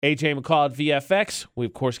AJ McCall at VFX. We,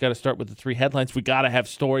 of course, got to start with the 3 headlines. We got to have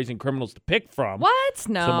stories and criminals to pick from. What?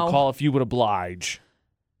 No. So, McCall, if you would oblige.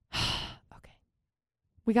 Okay.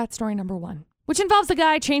 We got story number 1, which involves a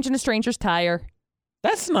guy changing a stranger's tire.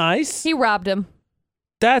 That's nice. He robbed him.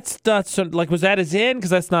 That's not so, like, was that his in? Because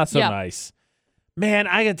that's not so Yep. nice. Man,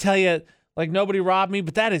 I got to tell you, like, nobody robbed me,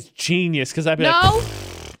 but that is genius. Because I'd be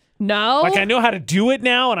No. like, I know how to do it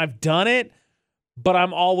now, and I've done it, but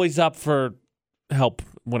I'm always up for help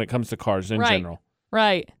when it comes to cars in general.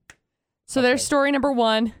 Right. So there's story number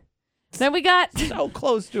 1. Then we got... So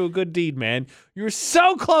close to a good deed, man. You're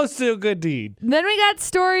so close to a good deed. Then we got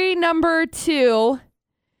story number 2,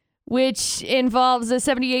 which involves a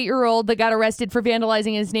 78-year-old that got arrested for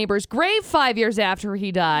vandalizing his neighbor's grave 5 years after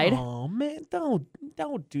he died. Oh, man,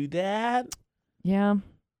 don't do that. Yeah.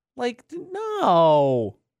 Like,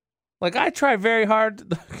 no. Like, I try very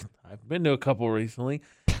hard. I've been to a couple recently.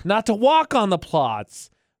 Not to walk on the plots.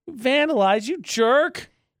 Vandalize, you jerk.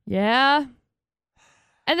 Yeah.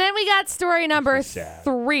 And then we got story number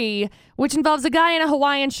 3, which involves a guy in a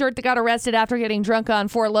Hawaiian shirt that got arrested after getting drunk on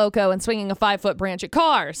Four Loko and swinging a 5-foot branch at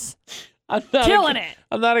cars. Killing it.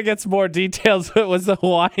 I'm not against more details, but was the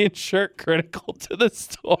Hawaiian shirt critical to the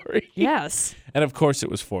story? Yes. And of course it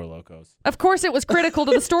was Four Lokos. Of course it was critical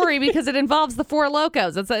to the story because it involves the Four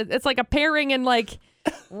Lokos. It's like a pairing in like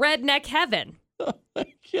redneck heaven. Oh my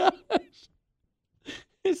gosh.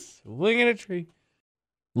 He's swinging a tree.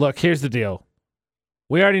 Look, here's the deal.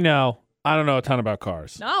 We already know. I don't know a ton about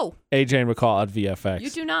cars. No. AJ and McCall at VFX. You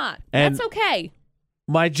do not. And that's okay.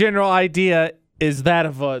 My general idea is that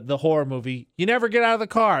of the horror movie. You never get out of the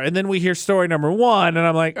car. And then we hear story number 1, and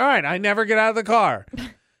I'm like, all right, I never get out of the car.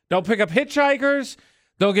 Don't pick up hitchhikers.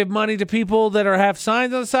 Don't give money to people that have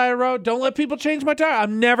signs on the side of the road. Don't let people change my tire.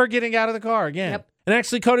 I'm never getting out of the car again. Yep. And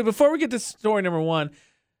actually, Cody, before we get to story number 1,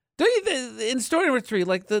 don't you in story number 3,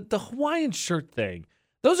 like the Hawaiian shirt thing,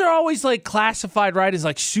 those are always like classified, right, as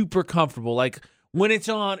like super comfortable. Like when it's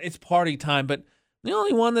on, it's party time. But the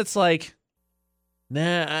only one that's like,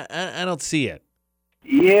 nah, I don't see it.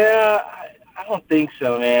 Yeah, I don't think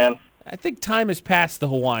so, man. I think time has passed the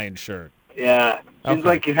Hawaiian shirt. Yeah, seems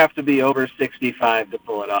like you have to be over 65 to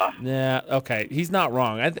pull it off. Yeah, okay. He's not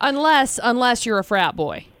wrong. Unless you're a frat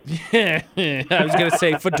boy. I was going to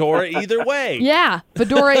say fedora either way. Yeah,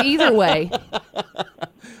 fedora either way.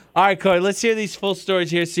 All right, Cody, let's hear these full stories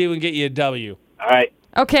here, see if we can get you a W. All right.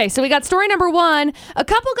 Okay, so we got story number 1. A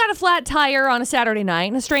couple got a flat tire on a Saturday night,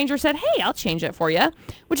 and a stranger said, hey, I'll change it for you,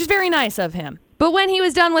 which is very nice of him. But when he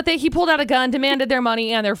was done with it, he pulled out a gun, demanded their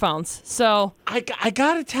money and their phones. So I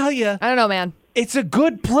got to tell you. I don't know, man. It's a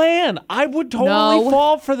good plan. I would totally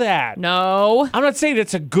fall for that. No. I'm not saying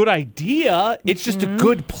it's a good idea. It's just a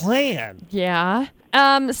good plan. Yeah.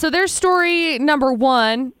 So there's story number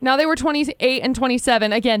 1. Now, they were 28 and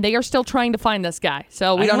 27. Again, they are still trying to find this guy.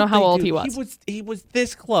 So we don't know how old he was. He was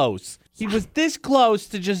this close. He was this close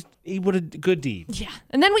to just, he would have good deed. Yeah.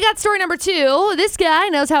 And then we got story number 2. This guy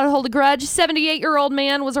knows how to hold a grudge. 78-year-old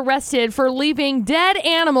man was arrested for leaving dead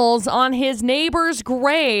animals on his neighbor's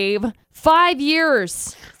grave 5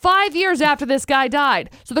 years. 5 years after this guy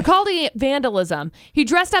died. So they're calling it vandalism. He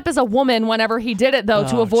dressed up as a woman whenever he did it, though,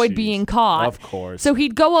 to avoid being caught. Of course. So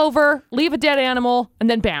he'd go over, leave a dead animal, and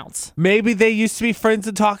then bounce. Maybe they used to be friends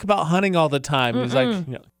and talk about hunting all the time. He's like,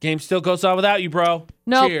 game still goes on without you, bro.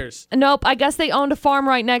 Nope. Cheers. Nope. I guess they owned a farm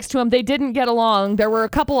right next to him. They didn't get along. There were a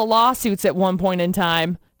couple of lawsuits at one point in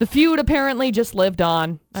time. The feud apparently just lived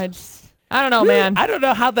on. I don't know, man. I don't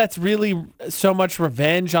know how that's really so much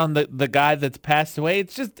revenge on the guy that's passed away.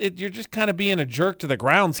 It's just you're just kind of being a jerk to the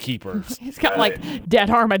groundskeepers. He's got like dead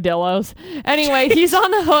armadillos. Anyway, he's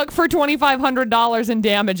on the hook for $2,500 in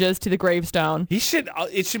damages to the gravestone.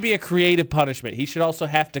 It should be a creative punishment. He should also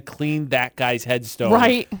have to clean that guy's headstone,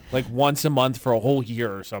 right? Like once a month for a whole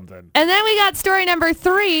year or something. And then we got story number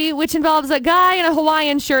 3, which involves a guy in a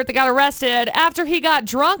Hawaiian shirt that got arrested after he got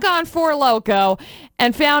drunk on Four Loko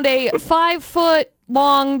and found a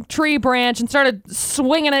 5-foot-long tree branch and started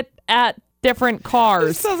swinging it at different cars.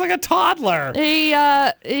 This sounds like a toddler.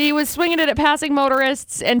 He was swinging it at passing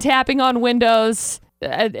motorists and tapping on windows.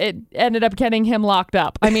 It ended up getting him locked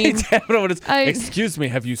up. I mean, excuse me,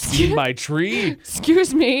 have you seen my tree?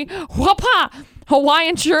 Excuse me. Whoopah!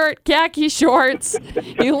 Hawaiian shirt, khaki shorts.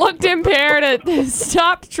 He looked impaired. It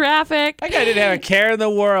stopped traffic. That guy didn't have a care in the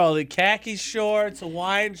world. The khaki shorts,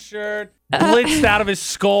 Hawaiian shirt, blitzed out of his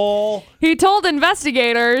skull. He told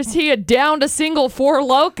investigators he had downed a single Four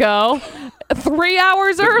Loko 3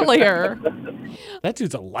 hours earlier. That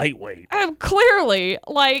dude's a lightweight. I'm clearly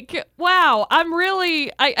like, wow,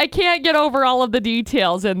 I can't get over all of the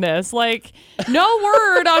details in this. Like, no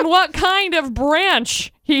word on what kind of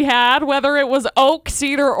branch he had, whether it was oak,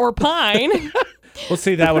 cedar, or pine. Well,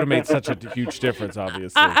 see, that would have made such a huge difference,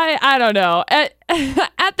 obviously. I don't know.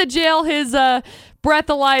 At the jail, his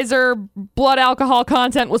breathalyzer blood alcohol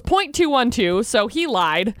content was 0.212, so he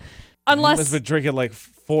lied. He must have been drinking like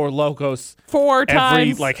Four Lokos 4 every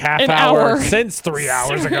times like half an hour hour since 3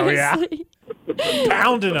 hours ago. Yeah, Seriously.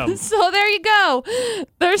 pounding them. So there you go.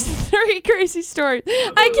 There's 3 crazy stories.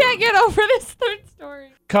 I can't get over this third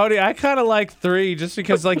story. Cody, I kind of like 3 just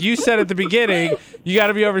because, like you said at the beginning, you got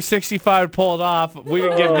to be over 65 to pull it off. We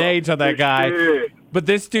didn't give an age on that guy. But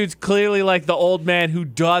this dude's clearly like the old man who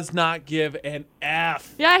does not give an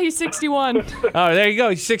F. Yeah, he's 61. Oh, there you go.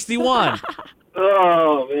 He's 61.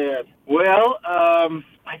 Oh, man. Well,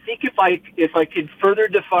 I think if I could further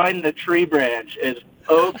define the tree branch as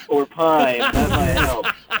oak or pine, that might help.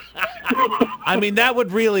 I mean, that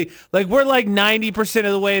would really, like, we're like 90%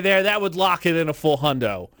 of the way there. That would lock it in a full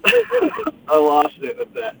hundo. I lost it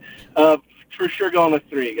with that. For sure going with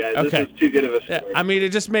 3, guys. Okay. This is too good of a story. I mean, it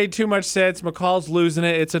just made too much sense. McCall's losing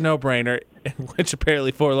it. It's a no-brainer, which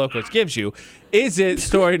apparently Four Lokos gives you. Is it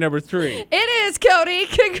story number 3? It is, Cody.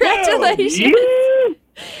 Congratulations. Yeah.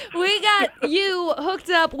 We got you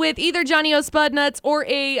hooked up with either Johnny O. Spud Nuts or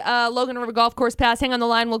a Logan River Golf Course pass. Hang on the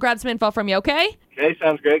line. We'll grab some info from you, okay? Okay,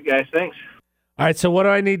 sounds great, guys. Thanks. All right, so what do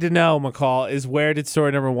I need to know, McCall, is where did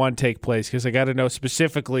story number 1 take place? Because I got to know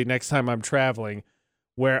specifically next time I'm traveling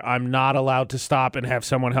where I'm not allowed to stop and have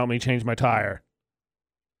someone help me change my tire.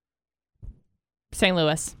 St.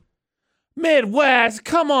 Louis. Midwest,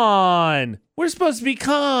 come on. We're supposed to be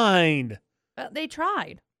kind. They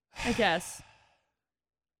tried, I guess.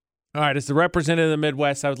 All right, as the representative of the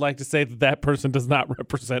Midwest, I would like to say that person does not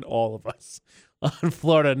represent all of us on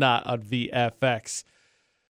Florida Not on VFX.